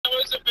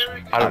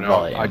I don't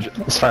know.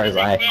 As far as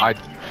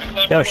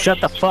Yo, shut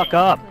the fuck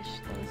up.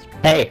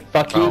 Hey,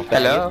 fuck you.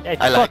 Hello? Hey,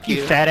 I fuck like you,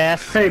 you. fat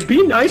ass. Hey,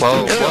 be nice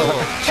Whoa, to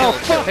whoa. Oh,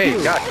 fuck Hey,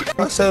 you. God.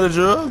 I sell the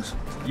drugs.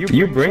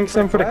 You bring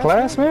some for the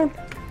class, man?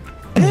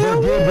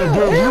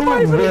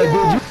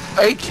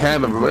 Hey,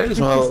 Cameron, bro. This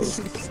one.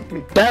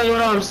 That's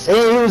what I'm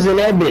saying. He was in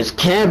that bitch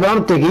camp.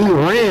 I'm thinking he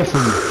ran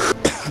from me.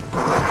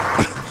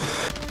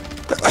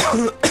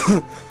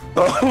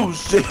 Oh,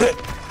 shit.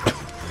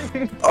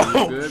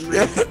 Oh,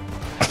 shit.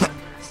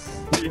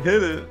 He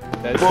hit it.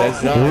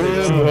 That's not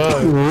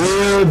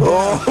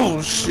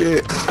Oh,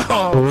 shit.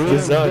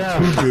 It's not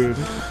too good.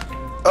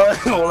 I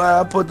ain't gonna lie,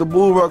 I put the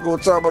bull rock on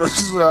top of the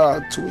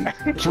tweet.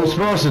 What you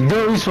supposed to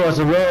do? You supposed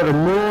to roll the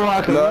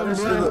moonwalk and Nah, this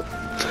shit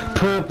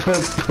put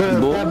that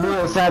blunt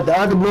inside the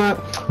other blunt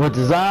with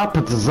the Zah,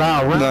 put the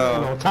Zah right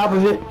on top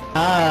of it.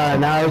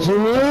 Now what you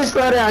mean?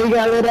 Slow down. You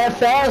gotta live that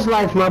fast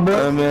life, my boy.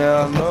 I mean,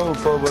 I know,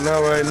 folks, but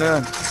not right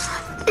now.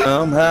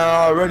 I'm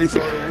high already, for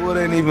the wood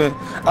ain't even.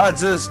 I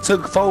just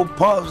took 4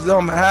 puffs.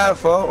 I'm high,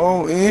 for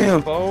on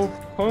M. 4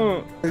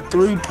 pump.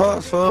 3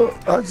 puffs, for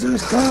I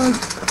just done.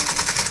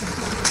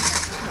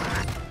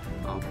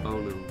 I'll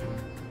phone him.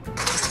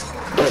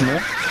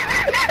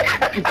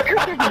 He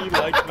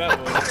liked that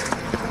one.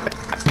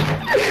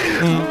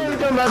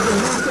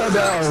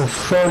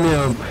 From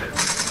him.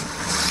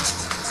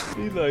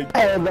 He like.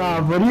 Hey,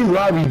 nah, but these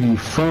lobbies be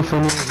fun for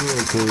me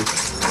here,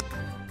 cuz.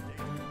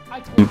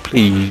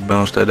 Please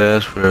bounce that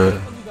ass for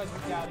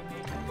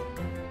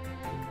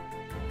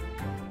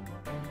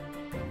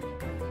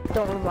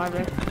Don't revive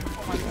me.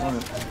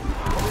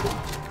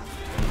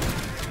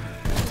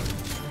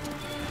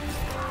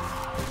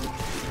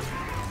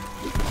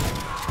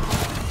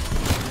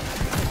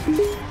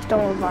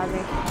 Don't revive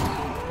me.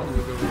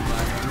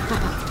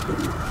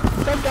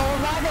 Don't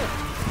revive me.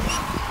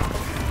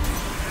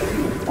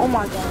 Oh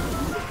my god.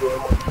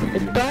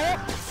 Don't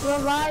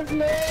revive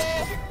me.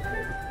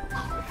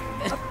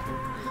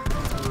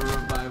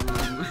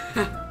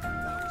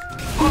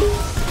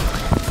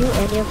 Do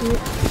any of you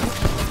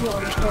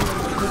understand the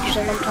language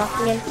that I'm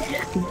talking in?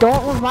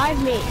 Don't revive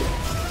me!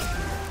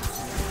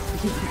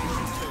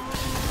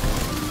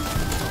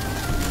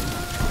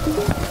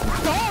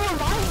 Don't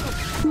revive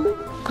me!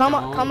 Come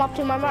up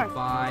to my mark.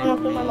 Come up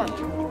to my mark.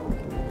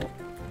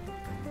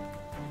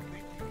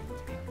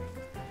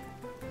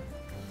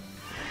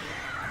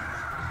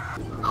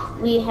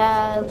 We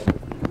have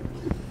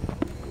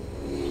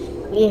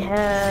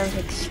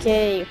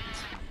escaped.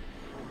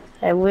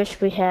 I wish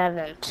we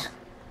haven't.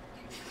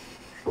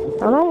 I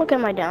don't look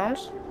at my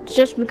downs. It's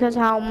just because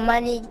how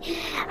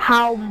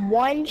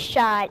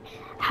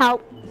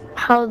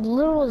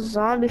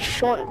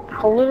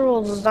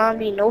little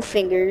zombie no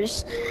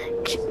fingers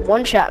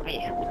one shot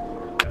me.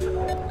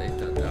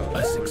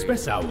 Us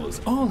Express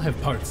Owls all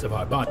have parts of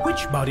our body.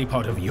 Which body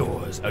part of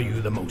yours are you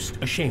the most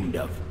ashamed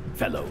of,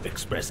 fellow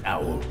Express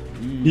Owl?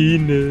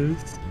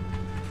 Penis.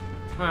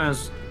 I'm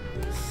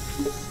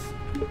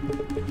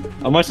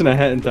watching a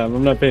hat in time.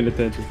 I'm not paying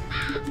attention.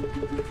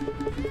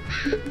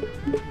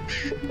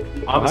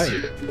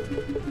 Obviously.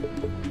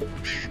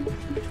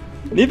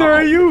 Neither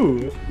are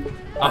you.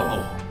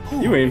 Oh,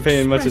 You ain't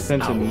paying much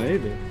Express attention Owl.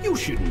 either. You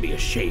shouldn't be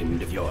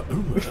ashamed of your.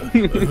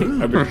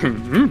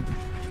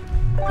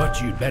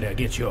 But you'd better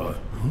get your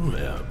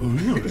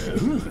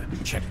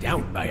checked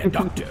out by a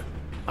doctor.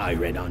 I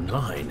read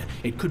online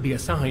it could be a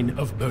sign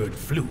of bird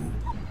flu.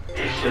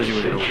 Thank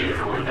you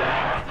for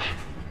that.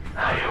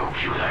 I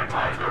hope you like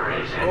my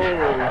present.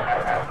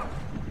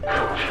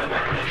 Go to the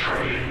back of the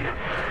train.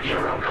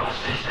 Your uncle's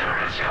sister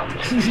has come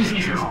to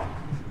visit you.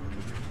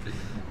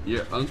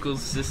 Your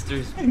uncle's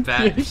sister's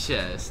fat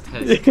chest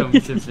has come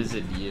to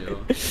visit you.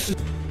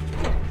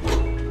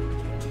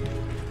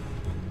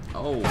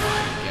 Oh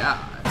my god.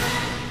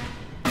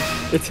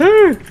 It's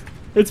her.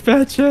 It's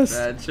Bad Chest.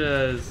 Bad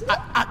chest.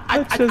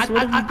 Bad Chest,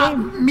 what have you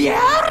done?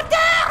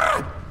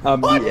 Murder! On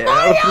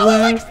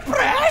my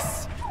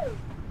Express?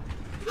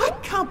 I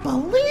can't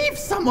believe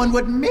someone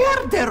would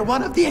murder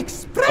one of the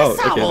Express Oh,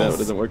 okay, Owls. that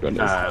doesn't work on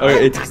this.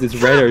 Okay, it's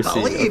red or I C.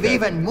 can't believe Okay.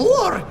 even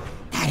more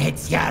that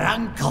it's your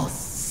uncle's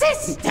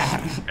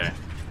sister.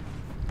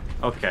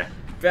 Okay.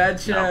 Bad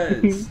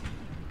chest.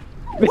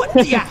 What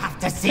do you have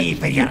to say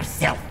for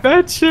yourself?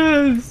 Bad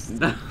Chest.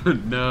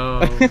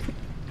 No.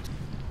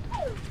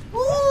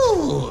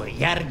 Ooh,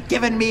 you're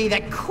giving me the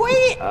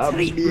quiet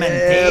treatment,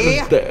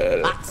 eh?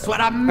 That's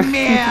what a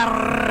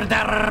murderer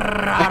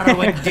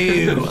would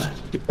do.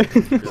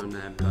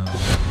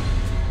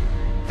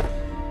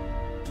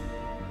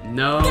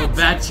 No,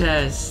 bad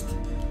chest.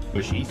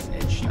 What she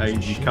said.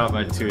 You caught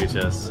my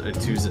 2HS.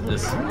 2's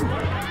this.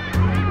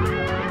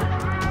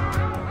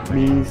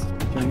 Me's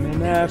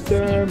coming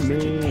after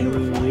me.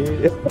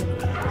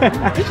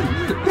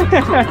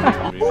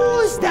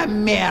 Who's the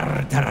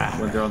murderer?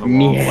 Which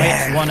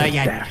one of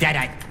you did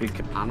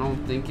it? I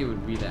don't think it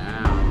would be the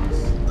owls.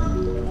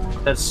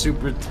 That's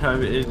super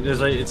tough.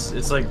 It's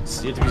like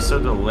you have to be so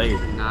delayed.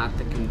 Not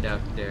the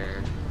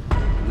conductor.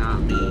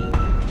 Not me.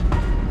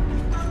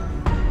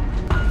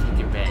 I'm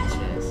picking bad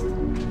chest.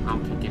 I'm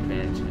picking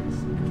bad chest.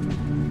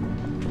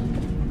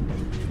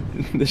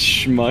 The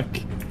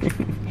schmuck.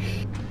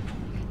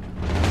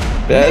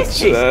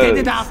 Mischief did That's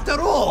it after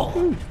all.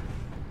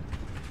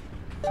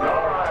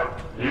 Alright,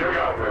 you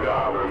got me,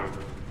 darling.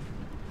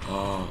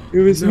 It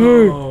was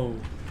her.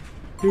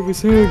 It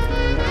was her.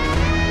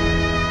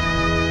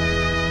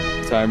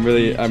 So I'm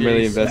really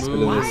invested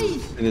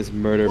in this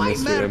murder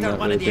mystery. I'm not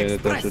really paying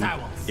attention.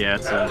 Yeah,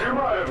 it's As you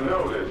might have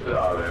noticed,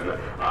 darling,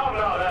 I'm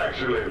not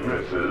actually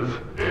Mrs.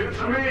 It's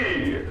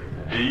me,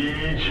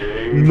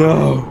 DJ.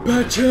 No.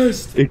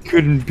 It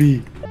couldn't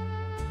be.